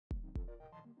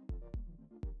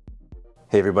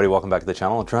Hey everybody, welcome back to the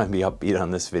channel. I'll try and be upbeat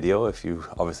on this video. If you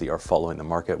obviously are following the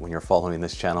market, when you're following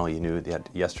this channel, you knew that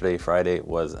yesterday, Friday,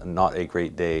 was not a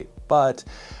great day, but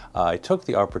I took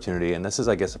the opportunity, and this is,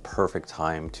 I guess, a perfect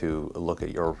time to look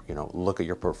at your, look at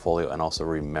your portfolio and also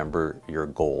remember your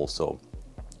goals. So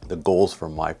the goals for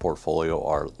my portfolio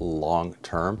are long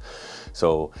term.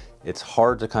 So it's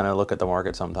hard to kind of look at the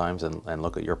market sometimes and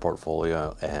look at your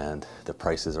portfolio and the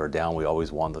prices are down. We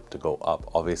always want them to go up,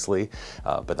 obviously,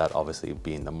 but that obviously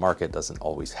being the market doesn't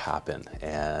always happen.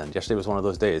 And yesterday was one of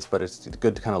those days, but it's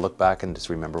good to kind of look back and just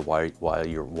remember why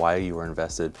you were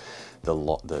invested,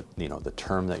 the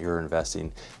term that you're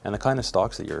investing, and the kind of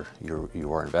stocks that you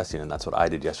are investing in. That's what I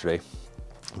did yesterday.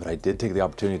 But I did take the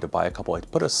opportunity to buy a couple. I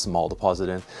put a small deposit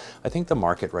in. I think the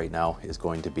market right now is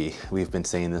going to be, we've been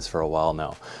saying this for a while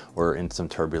now, we're in some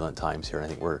turbulent times here. And I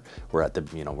think we're at the,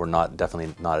 we're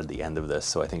definitely not at the end of this.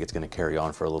 So I think it's going to carry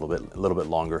on for a little bit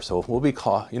longer. So we'll be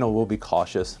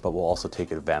cautious, but we'll also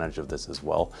take advantage of this as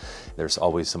well. There's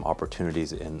always some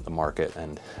opportunities in the market,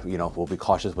 and we'll be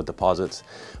cautious with deposits,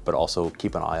 but also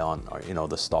keep an eye on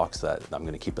the stocks that I'm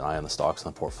going to keep an eye on, the stocks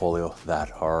in the portfolio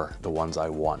that are the ones I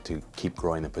want to keep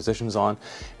growing the positions on,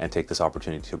 and take this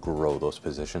opportunity to grow those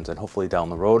positions. And hopefully down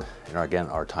the road, again,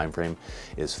 our time frame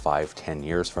is 5-10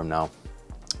 years from now,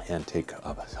 and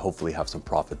hopefully have some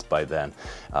profits by then.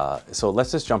 So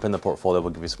let's just jump in the portfolio. We'll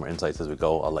give you some more insights as we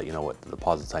go. I'll let you know what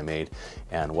deposits I made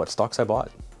and what stocks I bought.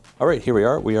 All right, here we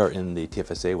are. We are in the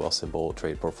TFSA Wealthsimple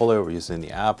trade portfolio. We're using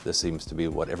the app. This seems to be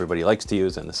what everybody likes to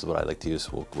use, and this is what I like to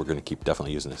use. We're going to keep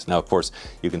definitely using this. Now, of course,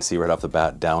 you can see right off the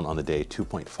bat, down on the day,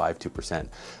 2.52%.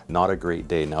 Not a great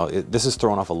day. Now, this is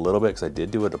thrown off a little bit because I did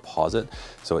do a deposit,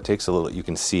 so it takes a little. You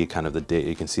can see kind of the day.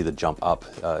 You can see the jump up.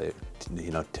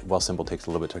 Wealthsimple takes a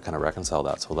little bit to kind of reconcile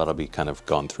that, so that'll be kind of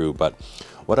gone through. But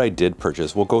what I did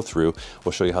purchase, we'll go through,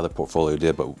 we'll show you how the portfolio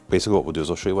did, but basically what we'll do is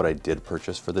we'll show you what I did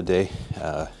purchase for the day.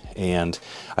 And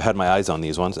I had my eyes on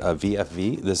these ones.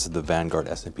 VFV, this is the Vanguard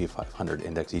S&P 500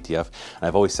 Index ETF. And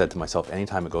I've always said to myself,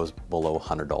 anytime it goes below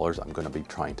 $100, I'm going to be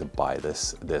trying to buy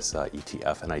this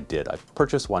ETF, and I did. I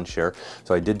purchased one share,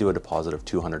 so I did do a deposit of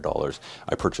 $200.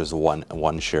 I purchased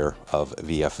one share of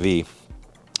VFV.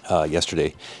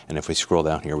 Yesterday, and if we scroll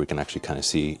down here, we can actually kind of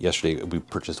see yesterday we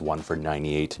purchased one for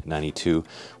 $98.92,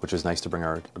 which is nice to bring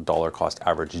our dollar cost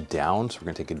average down. So we're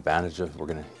going to take advantage of, we're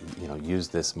going to use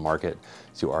this market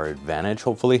to our advantage,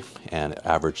 hopefully, and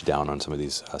average down on some of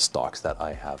these stocks that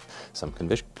I have some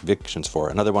convictions for.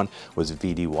 Another one was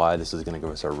VDY. This is going to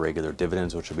give us our regular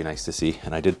dividends, which will be nice to see.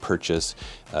 And I did purchase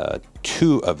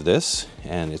two of this,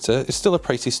 and it's still a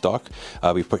pricey stock.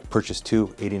 We purchased two,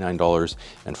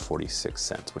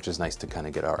 $89.46, which is nice to kind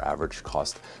of get our average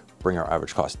cost, bring our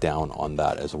average cost down on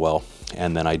that as well.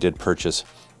 And then I did purchase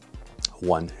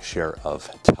one share of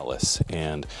Telus,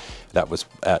 and that was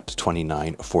at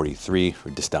 $29.43.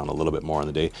 We're just down a little bit more on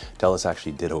the day. Telus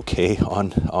actually did okay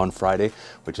on Friday,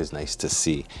 which is nice to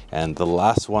see. And the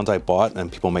last ones I bought,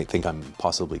 and people might think I'm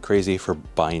possibly crazy for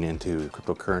buying into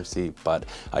cryptocurrency, but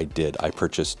I did. I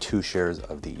purchased 2 shares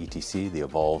of the ETC, the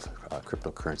Evolve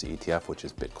Cryptocurrency ETF, which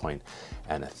is Bitcoin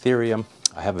and Ethereum.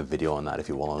 I have a video on that if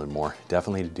you want to learn more.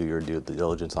 Definitely do your due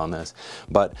diligence on this,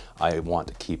 but I want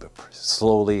to keep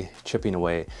slowly chipping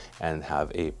away and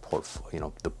have a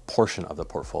the portion of the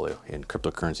portfolio in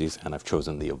cryptocurrencies, and I've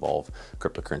chosen the Evolve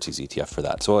Cryptocurrencies ETF for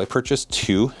that. So I purchased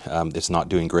 2. It's not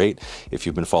doing great if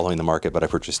you've been following the market, but I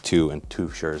purchased 2, and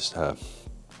 2 shares.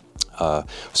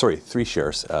 3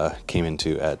 shares came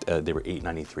into at they were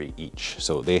 $8.93 each,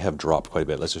 so they have dropped quite a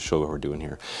bit. Let's just show what we're doing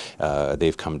here.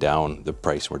 They've come down. The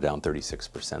price, we're down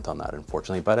 36% on that,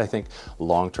 unfortunately, but I think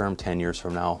long term, 10 years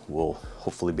from now, we'll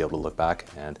hopefully be able to look back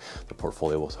and the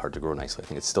portfolio will start to grow nicely. I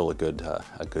think it's still a good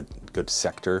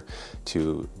sector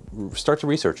to start to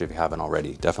research if you haven't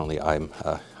already. Definitely, I'm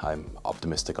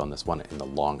optimistic on this one in the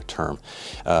long term.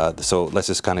 So let's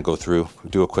just kind of go through,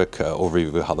 do a quick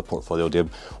overview of how the portfolio did.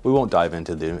 We won't dive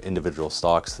into the individual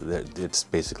stocks. It's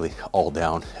basically all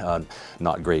down,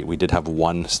 not great. We did have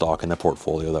one stock in the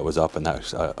portfolio that was up, and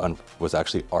that was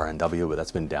actually RNW, but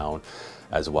that's been down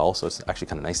as well. So it's actually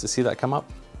kind of nice to see that come up.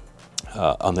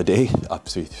 On the day, up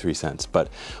 3 cents, but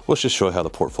we'll just show you how the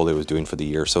portfolio was doing for the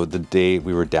year. So the day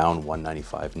we were down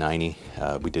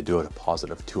 $195.90. We did do a deposit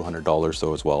of $200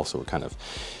 though as well, so we're kind of,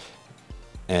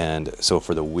 and so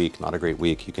for the week, not a great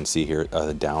week. You can see here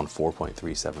down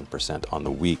 4.37% on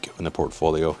the week in the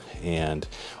portfolio, and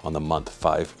on the month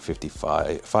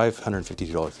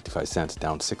 $552.55,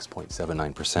 down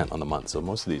 6.79% on the month. So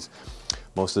most of these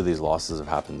Most of these losses have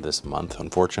happened this month,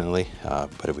 unfortunately,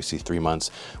 but if we see 3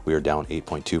 months, we are down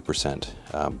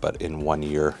 8.2%, but in 1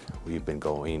 year, we've been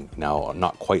going now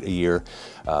not quite a year.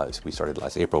 We started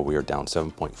last April, we are down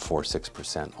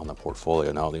 7.46% on the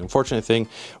portfolio. Now, the unfortunate thing,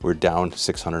 we're down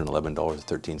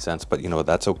 $611.13, but you know,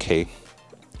 that's okay.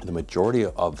 The majority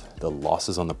of the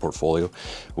losses on the portfolio,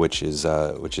 which is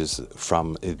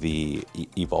from the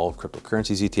Evolve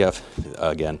Cryptocurrencies ETF,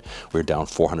 again, we're down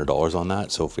 $400 on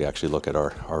that. So if we actually look at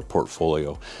our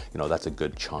portfolio, you know, that's a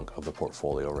good chunk of the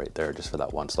portfolio right there, just for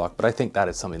that one stock. But I think that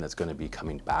is something that's going to be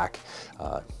coming back,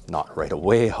 not right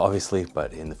away, obviously,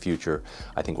 but in the future,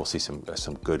 I think we'll see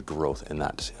some good growth in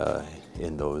that,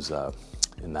 in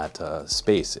that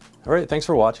space. All right, thanks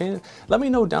for watching. Let me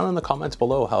know down in the comments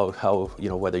below how you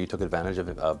know, whether you took advantage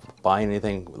of buying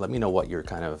anything. Let me know what your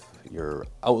your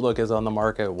outlook is on the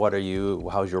market.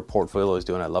 How's your portfolio is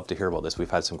doing? I'd love to hear about this.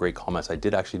 We've had some great comments. I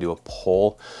did actually do a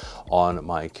poll on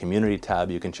my community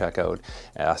tab you can check out,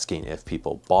 asking if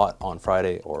people bought on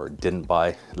Friday or didn't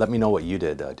buy. Let me know what you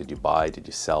did. Did you buy? Did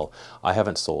you sell? I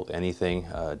haven't sold anything.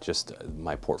 Just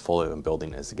my portfolio I'm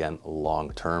building is, again,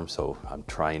 long term, so I'm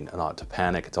trying not to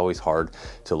panic. It's always hard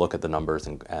to look at the numbers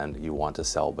and you want to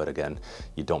sell, but again,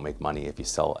 you don't make money if you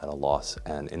sell at a loss.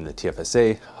 And in the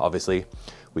TFSA, obviously,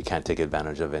 we can't take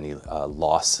advantage of any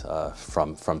loss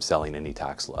from selling any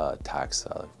tax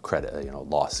credit, you know,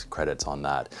 loss credits on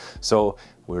that. So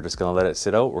we're just going to let it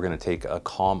sit out. We're going to take a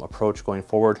calm approach going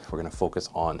forward. We're going to focus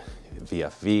on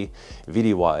VFV,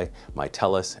 VDY, my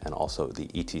Telus, and also the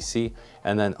ETC,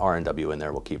 and then RNW in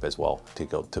there we'll keep as well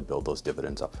to build those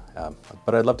dividends up.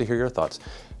 But I'd love to hear your thoughts.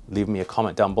 Leave me a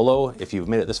comment down below. If you've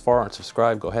made it this far and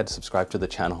subscribed, go ahead and subscribe to the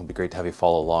channel. It'd be great to have you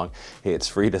follow along. Hey, it's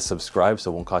free to subscribe,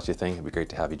 so it won't cost you a thing. It'd be great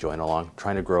to have you join along. I'm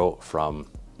trying to grow from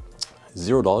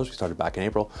 $0, we started back in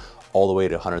April, all the way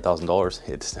to $100,000.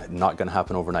 It's not going to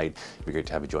happen overnight. It'd be great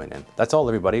to have you join in. That's all,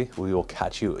 everybody. We will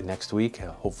catch you next week.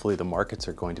 Hopefully the markets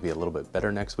are going to be a little bit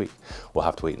better next week. We'll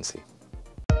have to wait and see.